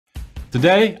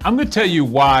Today, I'm going to tell you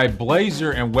why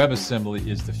Blazor and WebAssembly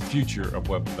is the future of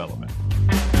web development.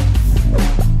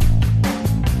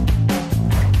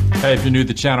 Hey, if you're new to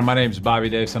the channel, my name is Bobby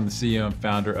Davis. I'm the CEO and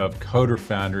founder of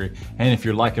Foundry. And if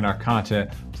you're liking our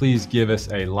content, please give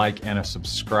us a like and a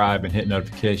subscribe and hit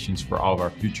notifications for all of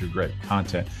our future great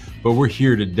content. But we're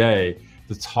here today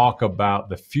to talk about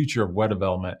the future of web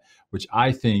development, which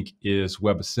I think is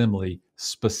WebAssembly.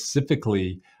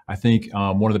 Specifically, I think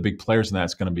one of the big players in that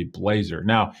is going to be Blazor.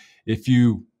 Now, if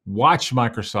you watch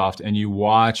Microsoft and you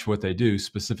watch what they do,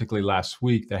 specifically last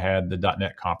week, they had the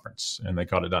 .NET conference and they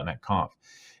called it .NET Conf.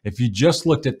 If you just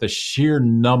looked at the sheer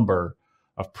number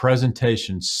of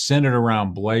presentations centered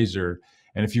around Blazor,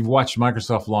 and if you've watched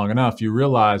Microsoft long enough, you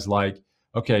realize like,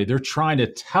 okay, they're trying to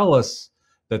tell us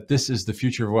that this is the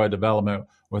future of web development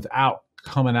without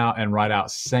coming out and right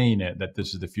out saying it, that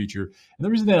this is the future. And the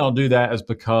reason they don't do that is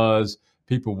because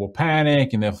people will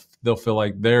panic and they'll feel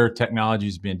like their technology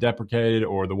is being deprecated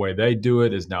or the way they do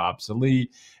it is now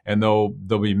obsolete, and they'll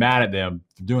be mad at them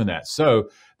for doing that. So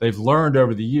they've learned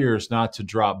over the years not to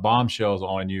drop bombshells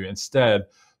on you. Instead,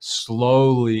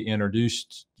 slowly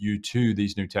introduce you to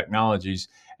these new technologies,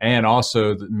 and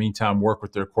also in the meantime work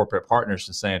with their corporate partners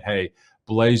and saying, hey,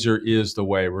 Blazor is the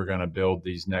way we're going to build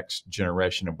these next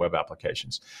generation of web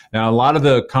applications. Now, a lot of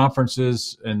the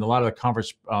conferences and a lot of the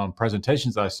conference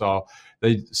presentations I saw,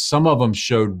 some of them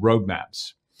showed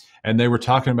roadmaps, and they were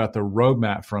talking about the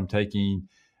roadmap from taking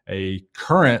a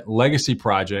current legacy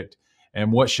project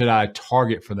and what should I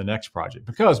target for the next project,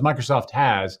 because Microsoft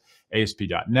has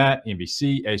ASP.NET,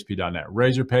 MVC, ASP.NET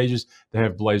Razor Pages, they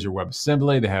have Blazor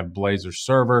WebAssembly, they have Blazor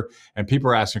Server, and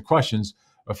people are asking questions.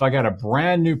 If I got a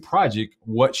brand new project,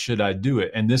 what should I do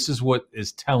it? And this is what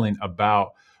is telling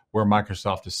about where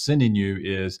Microsoft is sending you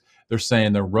is they're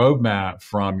saying the roadmap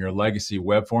from your legacy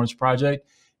web forms project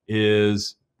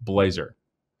is Blazor.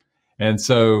 And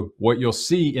so what you'll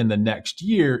see in the next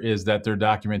year is that their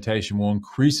documentation will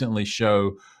increasingly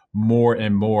show more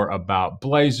and more about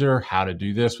Blazor, how to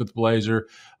do this with Blazor,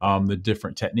 the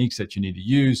different techniques that you need to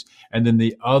use, and then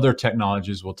the other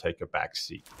technologies will take a back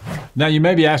seat. Now, you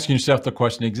may be asking yourself the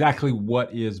question, exactly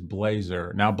what is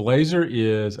Blazor? Now, Blazor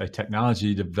is a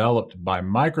technology developed by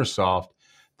Microsoft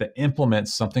that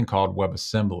implements something called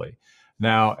WebAssembly.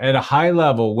 Now, at a high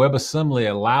level, WebAssembly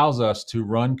allows us to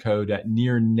run code at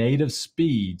near native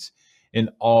speeds in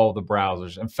all the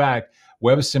browsers. In fact,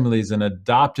 WebAssembly is an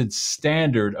adopted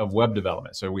standard of web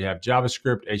development. So we have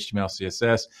JavaScript, HTML,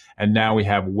 CSS, and now we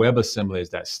have WebAssembly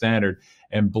as that standard.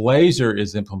 And Blazor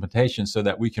is implementation so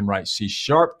that we can write C#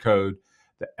 code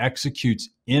that executes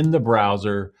in the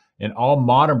browser, in all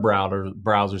modern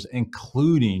browsers,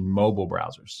 including mobile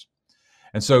browsers.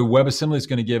 And so WebAssembly is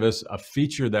going to give us a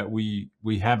feature that we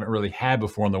haven't really had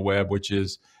before on the web, which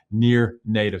is near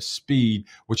native speed,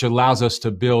 which allows us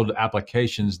to build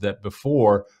applications that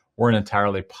before weren't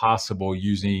entirely possible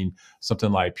using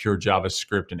something like pure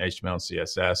JavaScript and HTML and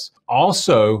CSS.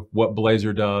 Also, what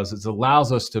Blazor does is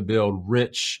allows us to build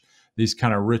these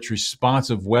kind of rich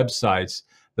responsive websites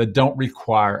that don't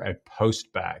require a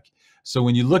post back. So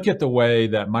when you look at the way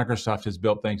that Microsoft has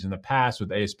built things in the past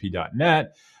with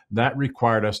ASP.NET, that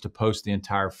required us to post the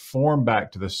entire form back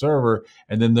to the server,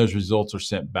 and then those results are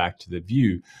sent back to the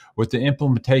view. With the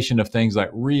implementation of things like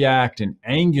React and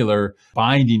Angular,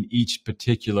 binding each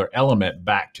particular element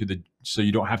back to so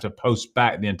you don't have to post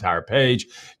back the entire page,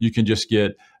 you can just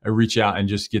reach out and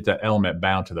just get that element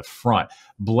bound to the front.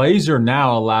 Blazor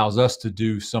now allows us to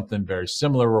do something very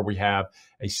similar where we have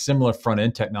a similar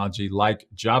front-end technology like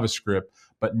JavaScript,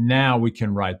 but now we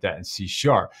can write that in C#.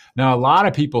 Now, a lot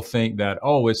of people think that,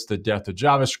 oh, it's the death of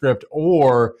JavaScript,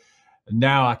 or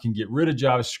now I can get rid of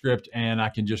JavaScript and I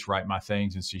can just write my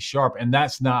things in C#. And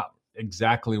that's not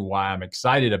exactly why I'm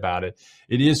excited about it.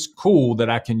 It is cool that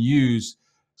I can use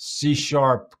C#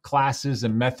 classes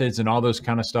and methods and all those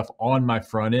kind of stuff on my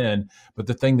front end. But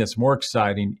the thing that's more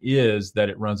exciting is that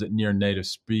it runs at near native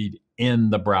speed in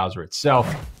the browser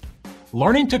itself.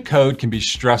 Learning to code can be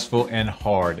stressful and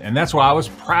hard, and that's why I was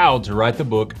proud to write the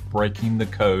book, Breaking the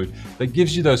Code, that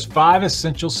gives you those 5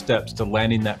 essential steps to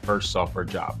landing that first software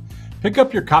job. Pick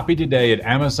up your copy today at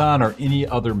Amazon or any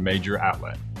other major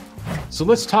outlet. So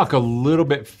let's talk a little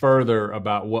bit further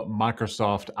about what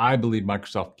I believe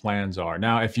Microsoft plans are.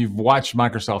 Now, if you've watched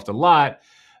Microsoft a lot,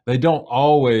 they don't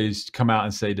always come out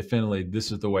and say definitively, this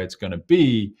is the way it's going to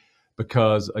be,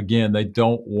 because again, they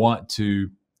don't want to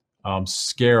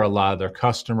scare a lot of their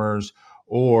customers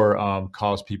or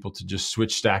cause people to just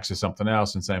switch stacks to something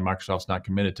else and say Microsoft's not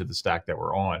committed to the stack that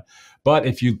we're on. But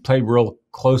if you pay real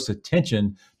close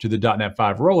attention to the .NET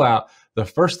 5 rollout, the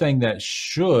first thing that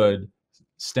should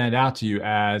stand out to you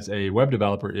as a web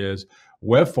developer is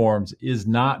web forms is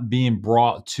not being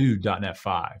brought to .NET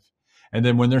 5. And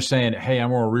then when they're saying, hey,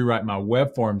 I'm going to rewrite my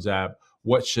web forms app,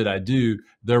 what should I do?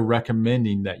 They're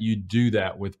recommending that you do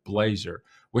that with Blazor,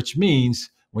 which means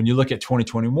when you look at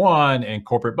 2021 and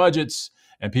corporate budgets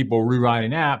and people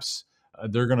rewriting apps,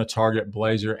 they're going to target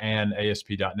Blazor and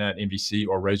ASP.NET MVC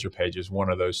or Razor Pages, one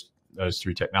of those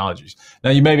three technologies.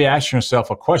 Now, you may be asking yourself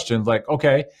a question like,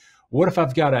 okay, what if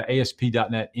I've got an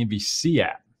ASP.NET MVC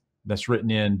app that's written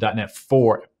in .NET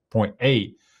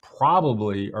 4.8?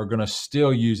 Probably are going to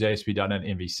still use ASP.NET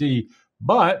MVC,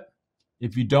 but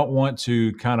if you don't want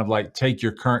to kind of like take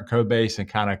your current code base and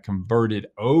kind of convert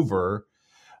it over,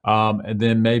 and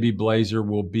then maybe Blazor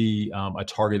will be a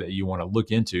target that you want to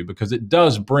look into, because it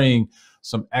does bring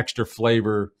some extra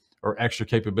flavor or extra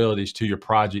capabilities to your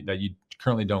project that you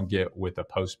currently don't get with a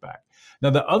postback. Now,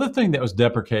 the other thing that was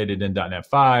deprecated in .NET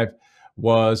 5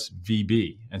 was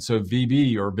VB. And so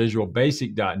VB, or Visual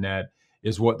Basic .NET,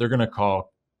 is what they're going to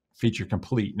call feature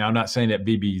complete. Now, I'm not saying that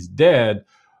VB is dead,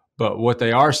 but what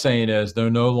they are saying is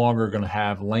they're no longer going to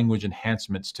have language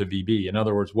enhancements to VB. In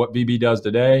other words, what VB does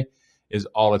today is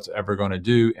all it's ever going to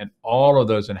do. And all of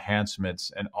those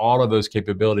enhancements and all of those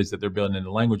capabilities that they're building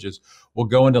into languages will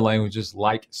go into languages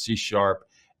like C#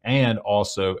 and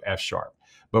also F#.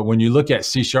 But when you look at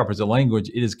C# as a language,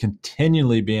 it is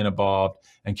continually being evolved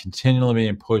and continually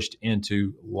being pushed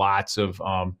into lots of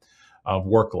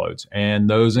workloads. And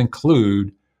those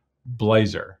include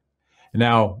Blazor.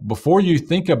 Now, before you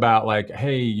think about like,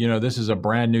 hey, you know, this is a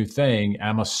brand new thing,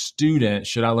 I'm a student,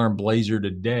 should I learn Blazor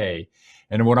today?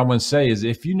 And what I'm going to say is,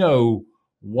 if you know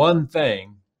one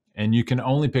thing and you can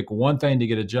only pick one thing to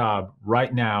get a job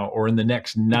right now or in the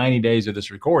next 90 days of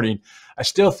this recording, I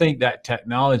still think that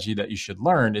technology that you should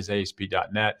learn is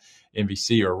ASP.NET,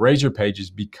 MVC, or Razor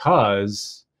Pages,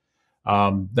 because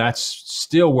that's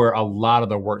still where a lot of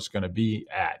the work's going to be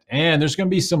at. And there's going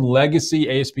to be some legacy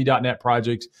ASP.NET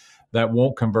projects that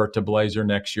won't convert to Blazor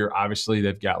next year. Obviously,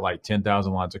 they've got like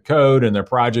 10,000 lines of code in their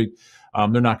project.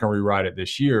 They're not going to rewrite it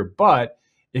this year. But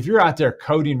if you're out there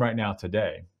coding right now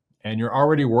today and you're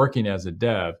already working as a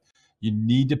dev, you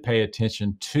need to pay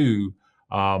attention to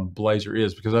Blazor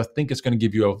is, because I think it's going to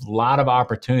give you a lot of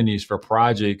opportunities for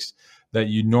projects that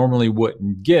you normally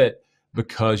wouldn't get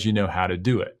because you know how to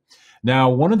do it. Now,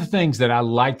 one of the things that I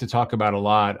like to talk about a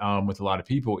lot with a lot of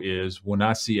people is when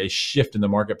I see a shift in the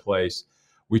marketplace,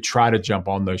 we try to jump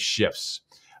on those shifts.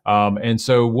 And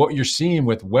so what you're seeing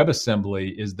with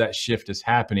WebAssembly is that shift is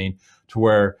happening to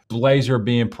where Blazor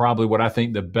being probably what I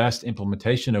think the best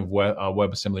implementation of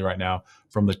WebAssembly right now,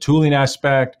 from the tooling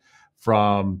aspect,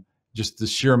 from just the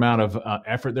sheer amount of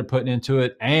effort they're putting into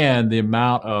it, and the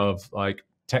amount of like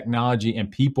technology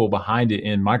and people behind it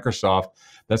in Microsoft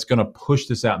that's going to push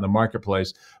this out in the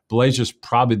marketplace. Blazor's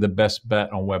probably the best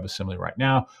bet on WebAssembly right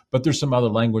now, but there's some other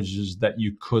languages that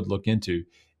you could look into.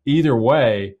 Either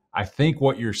way, I think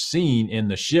what you're seeing in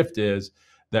the shift is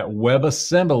that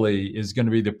WebAssembly is going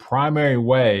to be the primary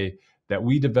way that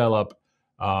we develop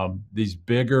these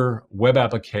bigger web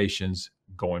applications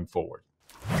going forward.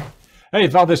 Hey,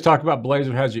 if all this talk about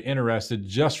Blazor has you interested,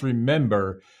 just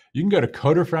remember, you can go to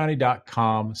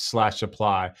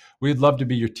coderfoundry.com/apply. We'd love to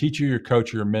be your teacher, your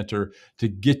coach, or your mentor to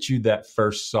get you that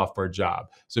first software job.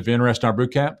 So if you're interested in our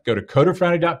bootcamp, go to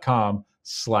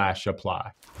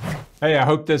coderfoundry.com/apply. Hey, I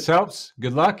hope this helps.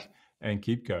 Good luck and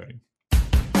keep coding.